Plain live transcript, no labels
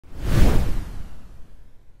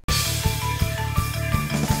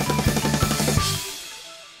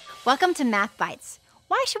Welcome to Math Bites.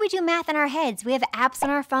 Why should we do math in our heads? We have apps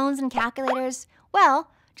on our phones and calculators.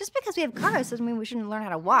 Well, just because we have cars doesn't mean we shouldn't learn how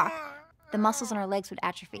to walk. The muscles in our legs would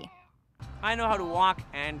atrophy. I know how to walk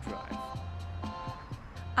and drive.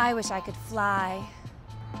 I wish I could fly.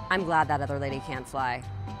 I'm glad that other lady can't fly.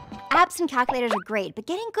 Apps and calculators are great, but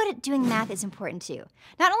getting good at doing math is important too.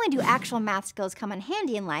 Not only do actual math skills come in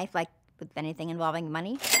handy in life, like with anything involving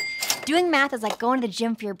money, doing math is like going to the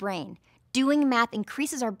gym for your brain. Doing math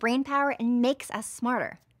increases our brain power and makes us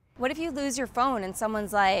smarter. What if you lose your phone and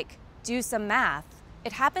someone's like, do some math?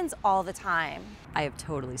 It happens all the time. I have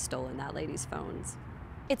totally stolen that lady's phones.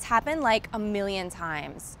 It's happened like a million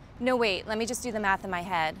times. No, wait, let me just do the math in my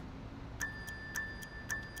head.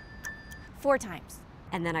 4 times.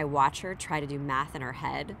 And then I watch her try to do math in her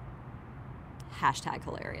head. Hashtag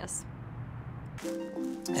hilarious.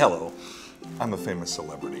 Hello, I'm a famous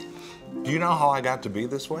celebrity. Do you know how I got to be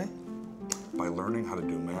this way? By learning how to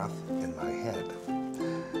do math in my head.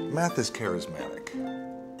 Math is charismatic.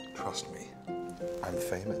 Trust me, I'm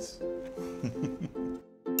famous.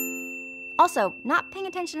 Also, not paying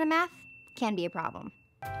attention to math can be a problem.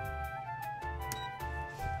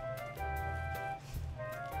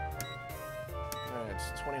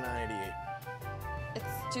 It's $29.88. It's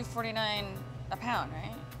 $2.49 a pound,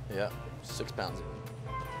 right? Yeah, 6 pounds.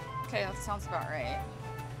 Okay, that sounds about right.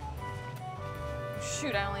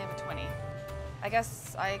 Shoot, I only have a 20. I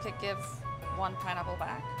guess I could give 1 pineapple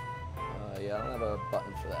back. Yeah, I don't have a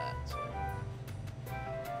button for that, so.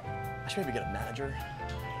 I should maybe get a manager.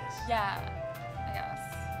 Yeah, I guess.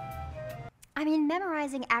 I mean,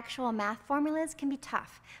 memorizing actual math formulas can be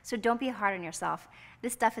tough, so don't be hard on yourself.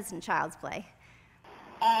 This stuff isn't child's play.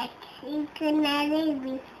 X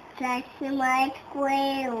equals plus my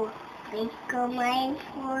square root, because my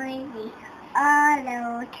 40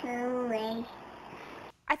 all to raise.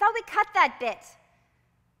 I thought we cut that bit.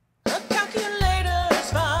 A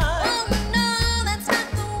calculator's fine. Oh no, that's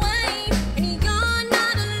not the way. And you're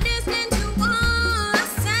not listening to what I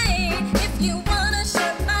say. If you wanna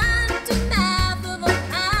share mine, do math of all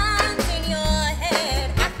kinds in your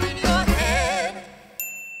head. Math in your head.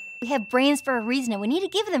 We have brains for a reason, and we need to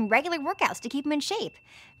give them regular workouts to keep them in shape.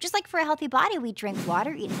 Just like for a healthy body, we drink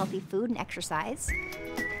water, eat healthy food, and exercise.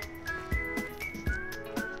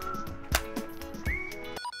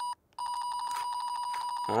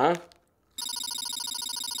 Huh?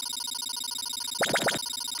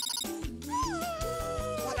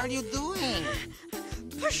 What are you doing?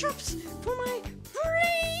 Push-ups for my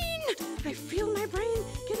brain. I feel my brain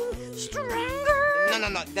getting stronger.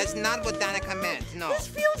 No, that's not what Danica meant, no. This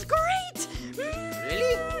feels great.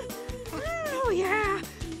 Really? Oh, yeah.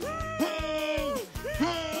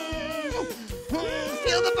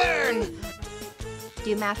 Feel the burn.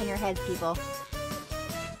 Do math in your heads, people.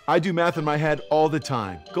 I do math in my head all the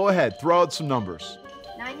time. Go ahead, throw out some numbers.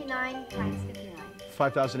 99 times 59.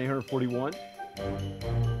 5,841.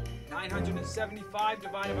 975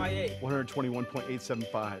 divided by 8.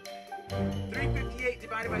 121.875. 358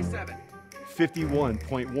 divided by 7.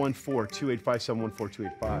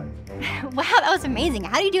 51.142857142885. Wow, that was amazing.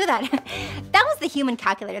 How do you do that? That was the human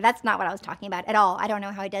calculator. That's not what I was talking about at all. I don't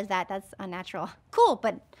know how he does that. That's unnatural. Cool,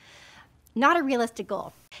 but not a realistic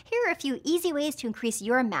goal. Here are a few easy ways to increase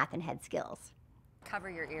your math and head skills. Cover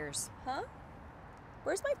your ears. Huh?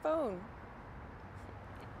 Where's my phone?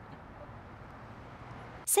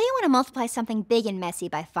 Say you want to multiply something big and messy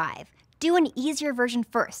by 5. Do an easier version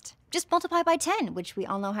first. Just multiply by 10, which we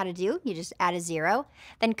all know how to do. You just add a 0.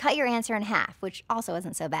 Then cut your answer in half, which also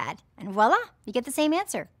isn't so bad. And voila, you get the same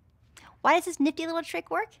answer. Why does this nifty little trick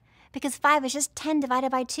work? Because 5 is just 10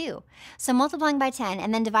 divided by 2. So multiplying by 10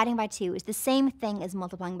 and then dividing by 2 is the same thing as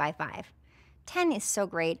multiplying by 5. 10 is so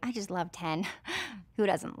great. I just love 10. Who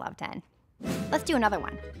doesn't love 10? Let's do another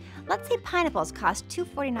one. Let's say pineapples cost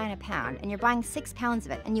 $2.49 a pound and you're buying 6 pounds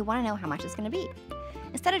of it and you want to know how much it's going to be.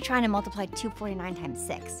 Instead of trying to multiply $2.49 times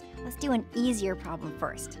 6, let's do an easier problem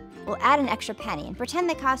first. We'll add an extra penny and pretend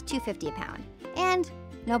they cost $2.50 a pound. And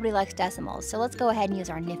nobody likes decimals, so let's go ahead and use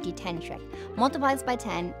our nifty 10 trick. Multiply this by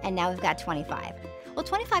 10, and now we've got 25. Well,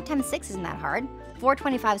 25 times 6 isn't that hard. 4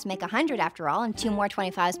 25s make 100 after all, and 2 more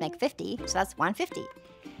 25s make 50, so that's 150.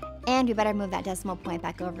 And we better move that decimal point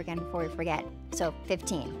back over again before we forget. So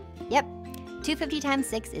 15. Yep, 250 times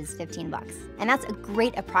 6 is 15 bucks. And that's a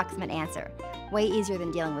great approximate answer. Way easier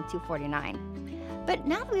than dealing with 249. But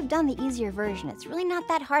now that we've done the easier version, it's really not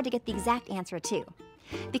that hard to get the exact answer too.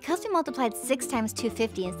 Because we multiplied 6 times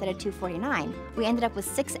 250 instead of 249, we ended up with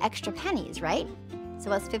 6 extra pennies, right?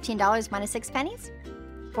 So what's $15 minus 6 pennies?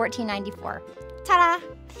 $14.94. Ta-da!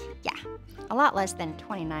 Yeah, a lot less than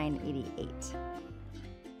 $29.88.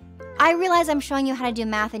 I realize I'm showing you how to do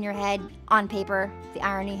math in your head on paper. The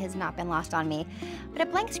irony has not been lost on me. But a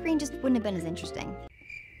blank screen just wouldn't have been as interesting.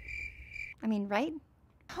 I mean, right?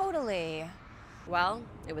 Totally. Well,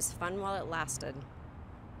 it was fun while it lasted.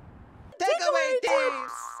 Takeaway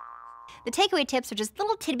tips! The takeaway tips are just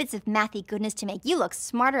little tidbits of mathy goodness to make you look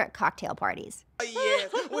smarter at cocktail parties. Oh, yes,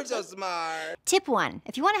 we're so smart. Tip 1,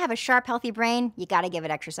 if you want to have a sharp, healthy brain, you gotta give it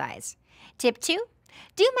exercise. Tip 2,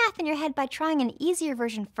 do math in your head by trying an easier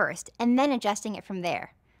version first and then adjusting it from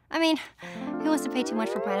there. I mean, who wants to pay too much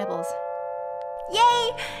for pineapples?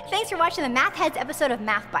 Yay! Thanks for watching the Math Heads episode of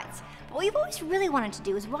Math Bites. But what you've always really wanted to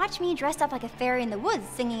do is watch me dressed up like a fairy in the woods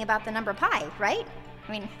singing about the number pi, right?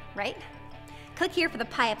 I mean, right? Click here for the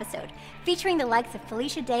Pi episode, featuring the likes of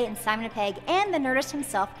Felicia Day and Simon Pegg and the Nerdist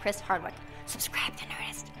himself, Chris Hardwick. Subscribe to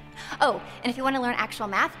Nerdist. Oh, and if you want to learn actual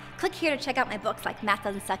math, click here to check out my books like Math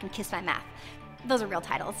Doesn't Suck and Kiss My Math. Those are real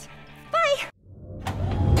titles.